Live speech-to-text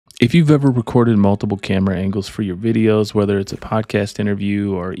If you've ever recorded multiple camera angles for your videos, whether it's a podcast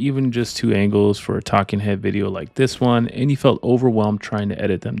interview or even just two angles for a talking head video like this one, and you felt overwhelmed trying to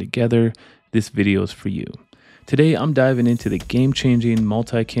edit them together, this video is for you. Today, I'm diving into the game-changing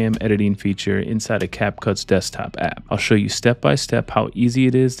multicam editing feature inside of CapCut's Desktop app. I'll show you step-by-step how easy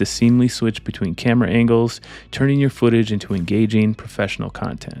it is to seamlessly switch between camera angles, turning your footage into engaging, professional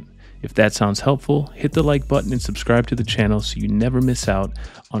content. If that sounds helpful, hit the like button and subscribe to the channel so you never miss out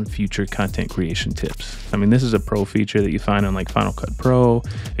on future content creation tips. I mean, this is a pro feature that you find on like Final Cut Pro,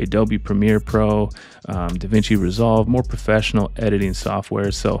 Adobe Premiere Pro, DaVinci Resolve, more professional editing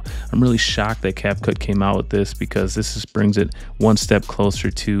software. So I'm really shocked that CapCut came out with this because this just brings it one step closer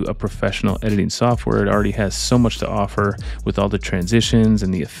to a professional editing software. It already has so much to offer with all the transitions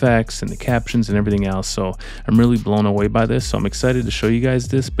and the effects and the captions and everything else. So I'm really blown away by this. So I'm excited to show you guys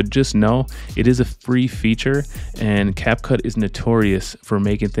this, but just know it is a free feature, and CapCut is notorious for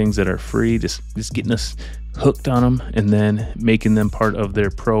making things that are free, just getting us hooked on them and then making them part of their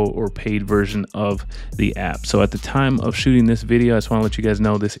pro or paid version of the app. So at the time of shooting this video, I just want to let you guys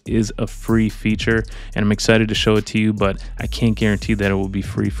know this is a free feature, and I'm excited to show it to you, but I can't guarantee that it will be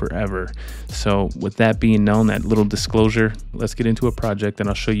free forever. So with that being known, that little disclosure, let's get into a project and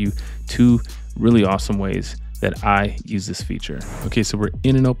I'll show you two really awesome ways that I use this feature. Okay, so we're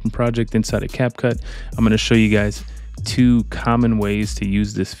in an open project inside of CapCut. I'm gonna show you guys two common ways to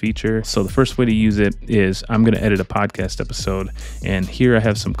use this feature. So the first way to use it is I'm going to edit a podcast episode, and here I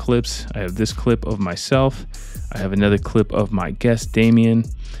have some clips. I have this clip of myself. I have another clip of my guest Damien,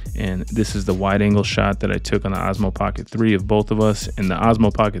 and this is the wide angle shot that I took on the Osmo Pocket 3 of both of us. And the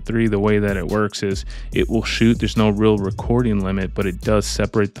Osmo Pocket 3, the way that it works is it will shoot. There's no real recording limit, but it does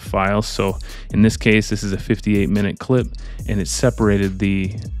separate the files. So in this case, this is a 58-minute clip, and it separated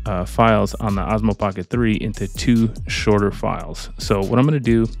the files on the Osmo Pocket 3 into two shorter files. So what I'm going to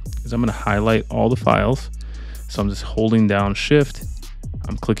do is I'm going to highlight all the files. So I'm just holding down Shift.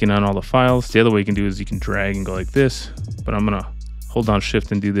 I'm clicking on all the files. The other way you can do is you can drag and go like this, but I'm going to hold down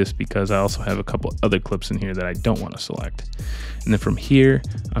Shift and do this because I also have a couple other clips in here that I don't want to select. And then from here,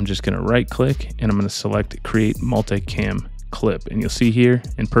 I'm just going to right click and I'm going to select Create Multicam Clip. And you'll see here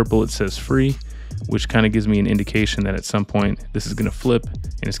in purple it says free, which kind of gives me an indication that at some point this is going to flip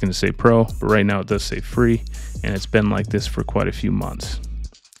and it's going to say pro, but right now it does say free, and it's been like this for quite a few months.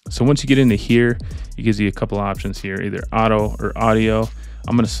 So once you get into here, it gives you a couple options here, either auto or audio.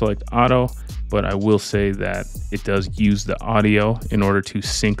 I'm going to select auto, but I will say that it does use the audio in order to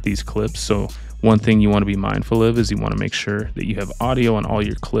sync these clips. So one thing you want to be mindful of is you want to make sure that you have audio on all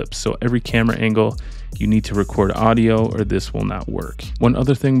your clips. So every camera angle, you need to record audio or this will not work. One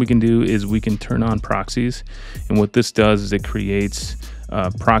other thing we can do is we can turn on proxies. And what this does is it creates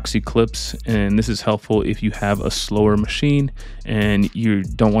proxy clips, and this is helpful if you have a slower machine and you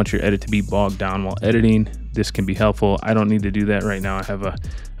don't want your edit to be bogged down while editing. This can be helpful. I don't need to do that right now. I have a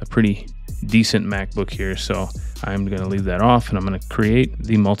pretty decent MacBook here, so I'm going to leave that off and I'm going to create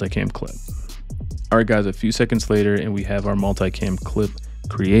the multicam clip. All right guys, a few seconds later and we have our multicam clip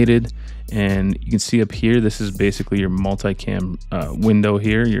created, and you can see up here this is basically your multicam window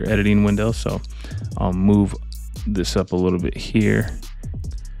here, your editing window. So I'll move this up a little bit here.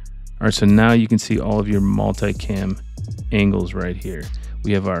 All right, so now you can see all of your multicam angles right here.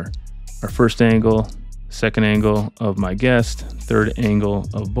 We have our first angle, second angle of my guest, third angle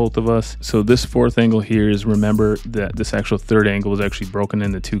of both of us. So this fourth angle here is, remember that this actual third angle was actually broken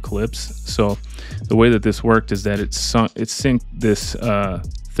into two clips. So the way that this worked is that it synced this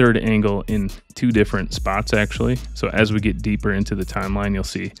third angle in two different spots actually. So as we get deeper into the timeline, you'll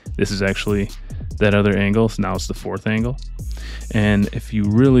see this is actually that other angle. So now it's the fourth angle. And if you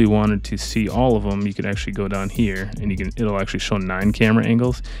really wanted to see all of them, you could actually go down here and it'll actually show 9 camera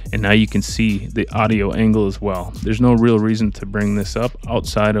angles. And now you can see the audio angle as well. There's no real reason to bring this up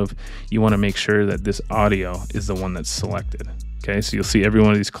outside of you want to make sure that this audio is the one that's selected. Okay, so you'll see every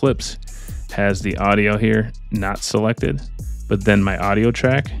one of these clips has the audio here not selected, but then my audio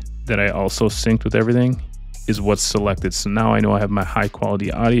track that I also synced with everything is what's selected. So now I know I have my high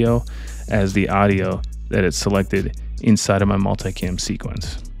quality audio as the audio that it's selected inside of my multicam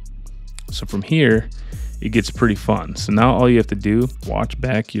sequence. So from here, it gets pretty fun. So now all you have to do, watch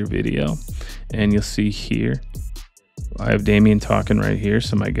back your video, and you'll see here, I have Damien talking right here.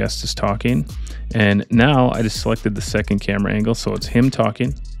 So my guest is talking. And now I just selected the second camera angle. So it's him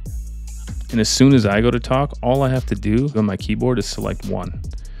talking. And as soon as I go to talk, all I have to do on my keyboard is select 1.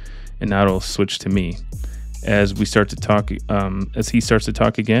 And now it'll switch to me. As we start to talk, as he starts to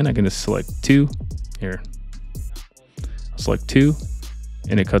talk again, I can just select 2 here. I'll select 2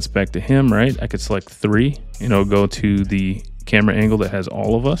 and it cuts back to him, right? I could select 3 and it'll go to the camera angle that has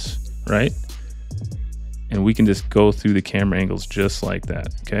all of us, right? And we can just go through the camera angles just like that,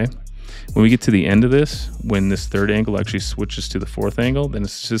 okay? When we get to the end of this, when this third angle actually switches to the fourth angle, then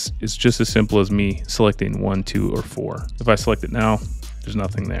it's just as simple as me selecting 1, 2, or 4. If I select it now, there's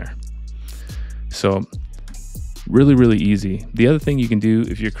nothing there. So really, really easy. The other thing you can do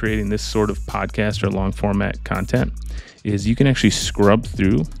if you're creating this sort of podcast or long format content is you can actually scrub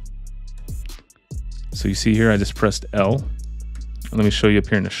through. So you see here, I just pressed L. Let me show you up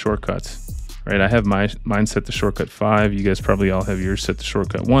here in the shortcuts. Right, I have mine set to shortcut 5. You guys probably all have yours set to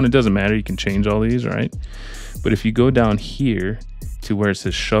shortcut 1. It doesn't matter, you can change all these, right? But if you go down here to where it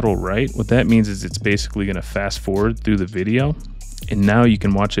says shuttle right, what that means is it's basically gonna fast forward through the video, and now you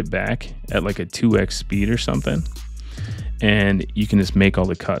can watch it back at like a 2x speed or something, and you can just make all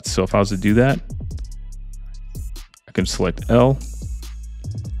the cuts. So if I was to do that, I can select L,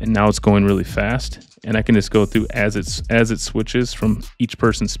 and now it's going really fast, and I can just go through as it switches from each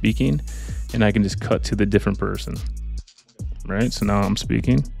person speaking, and I can just cut to the different person, right? So now I'm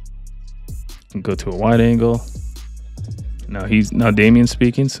speaking and go to a wide angle. Now Damien's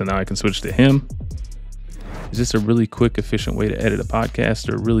speaking, so now I can switch to him. It's just a really quick, efficient way to edit a podcast,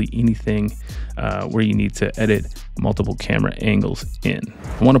 or really anything where you need to edit multiple camera angles in.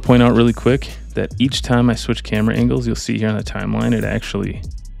 I want to point out really quick that each time I switch camera angles, you'll see here on the timeline, it actually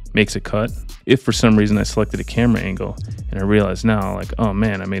makes a cut. If for some reason I selected a camera angle and I realize now, like, oh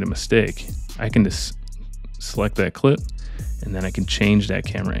man, I made a mistake, I can just select that clip, and then I can change that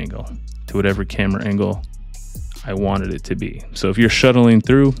camera angle to whatever camera angle I wanted it to be. So if you're shuttling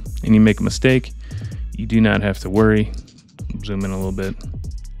through and you make a mistake, you do not have to worry. Zoom in a little bit.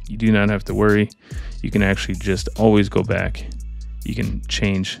 You do not have to worry. You can actually just always go back. You can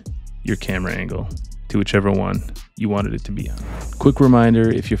change your camera angle to whichever one you wanted it to be on. Quick reminder,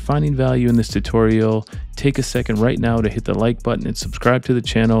 if you're finding value in this tutorial, take a second right now to hit the like button and subscribe to the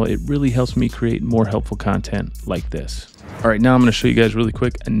channel. It really helps me create more helpful content like this. All right, now I'm gonna show you guys really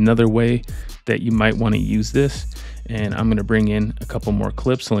quick another way that you might wanna use this. And I'm gonna bring in a couple more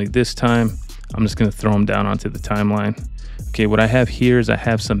clips, only this time, I'm just gonna throw them down onto the timeline. Okay, what I have here is I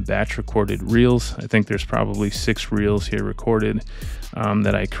have some batch recorded reels. I think there's probably 6 reels here recorded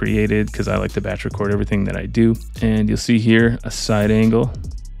that I created because I like to batch record everything that I do. And you'll see here a side angle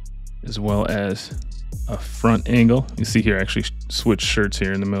as well as a front angle. You see here I actually switched shirts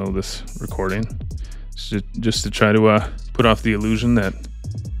here in the middle of this recording just to try to put off the illusion that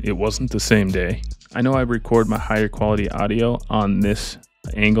it wasn't the same day. I know I record my higher quality audio on this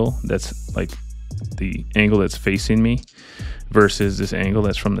angle that's like the angle that's facing me versus this angle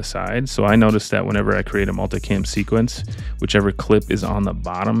that's from the side. So I noticed that whenever I create a multicam sequence, whichever clip is on the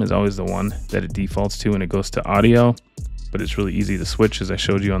bottom is always the one that it defaults to when it goes to audio. But it's really easy to switch, as I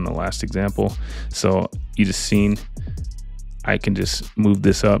showed you on the last example. So you just seen, I can just move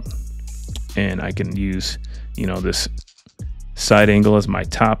this up and I can use, you know, this side angle as my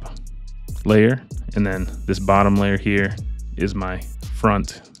top layer, and then this bottom layer here is my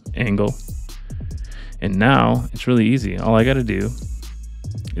front angle. And now it's really easy. All I got to do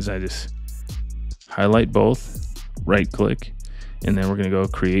is I just highlight both, right click, and then we're going to go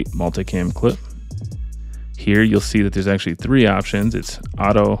create multicam clip. Here you'll see that there's actually 3 options. It's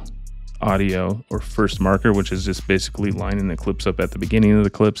auto, audio, or first marker, which is just basically lining the clips up at the beginning of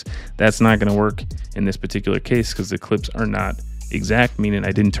the clips. That's not going to work in this particular case because the clips are not exact, meaning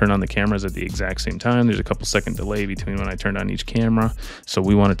I didn't turn on the cameras at the exact same time. There's a couple second delay between when I turned on each camera, so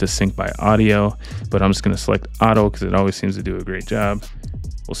we want it to sync by audio. But I'm just going to select auto because it always seems to do a great job.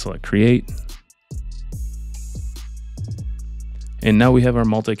 We'll select create, and now we have our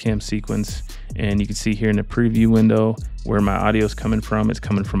multicam sequence. And you can see here in the preview window where my audio is coming from. It's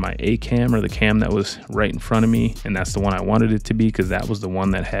coming from my A cam, or the cam that was right in front of me, and that's the one I wanted it to be because that was the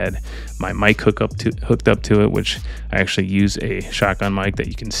one that had my mic hooked up to it, which I actually use a shotgun mic that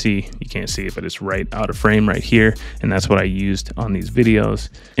you can see. You can't see it, but it's right out of frame right here, and that's what I used on these videos.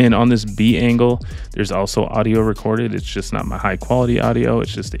 And on this B angle, there's also audio recorded. It's just not my high quality audio.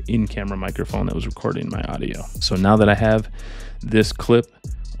 It's just the in-camera microphone that was recording my audio. So now that I have this clip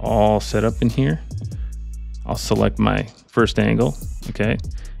all set up in here, I'll select my first angle, okay?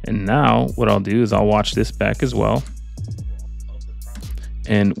 And now what I'll do is I'll watch this back as well.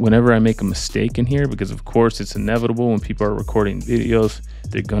 And whenever I make a mistake in here, because of course it's inevitable when people are recording videos,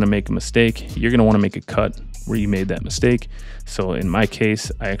 they're gonna make a mistake. You're gonna wanna make a cut where you made that mistake. So in my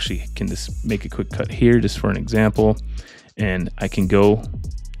case, I actually can just make a quick cut here just for an example, and I can go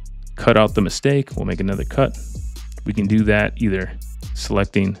cut out the mistake. We'll make another cut. We can do that either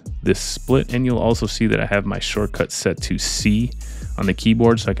selecting this split, and you'll also see that I have my shortcut set to C on the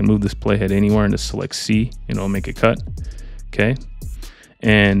keyboard, so I can move this playhead anywhere and just select C and it'll make a cut. Okay.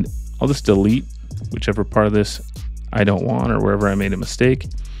 And I'll just delete whichever part of this I don't want or wherever I made a mistake.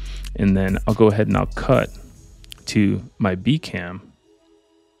 And then I'll go ahead and I'll cut to my B cam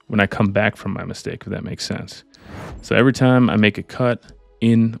when I come back from my mistake, if that makes sense. So every time I make a cut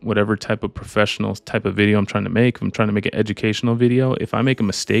in whatever type of professional type of video I'm trying to make, if I'm trying to make an educational video, if I make a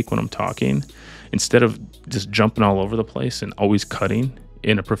mistake when I'm talking, instead of just jumping all over the place and always cutting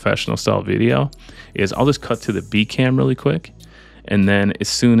in a professional style video, is I'll just cut to the B cam really quick. And then as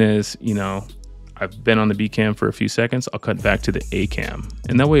soon as, you know, I've been on the B cam for a few seconds, I'll cut back to the A cam.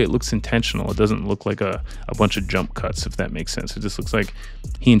 And that way it looks intentional. It doesn't look like a bunch of jump cuts, if that makes sense. It just looks like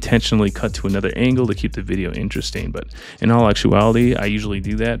he intentionally cut to another angle to keep the video interesting. But in all actuality, I usually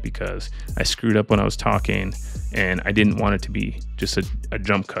do that because I screwed up when I was talking and I didn't want it to be just a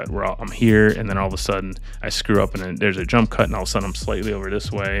jump cut where I'm here and then all of a sudden I screw up and then there's a jump cut and all of a sudden I'm slightly over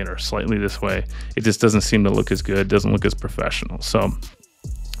this way or slightly this way. It just doesn't seem to look as good, doesn't look as professional. So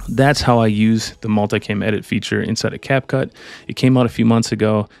that's how I use the multicam edit feature inside of CapCut. It came out a few months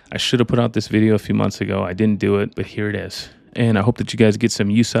ago. I should have put out this video a few months ago. I didn't do it, but here it is. And I hope that you guys get some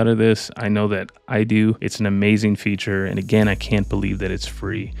use out of this. I know that I do. It's an amazing feature. And again, I can't believe that it's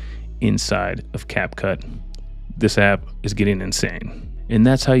free inside of CapCut. This app is getting insane. And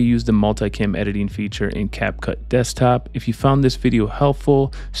that's how you use the multicam editing feature in CapCut Desktop. If you found this video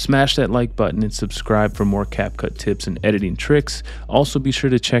helpful, smash that like button and subscribe for more CapCut tips and editing tricks. Also be sure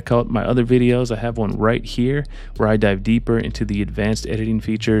to check out my other videos. I have one right here where I dive deeper into the advanced editing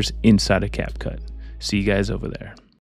features inside of CapCut. See you guys over there.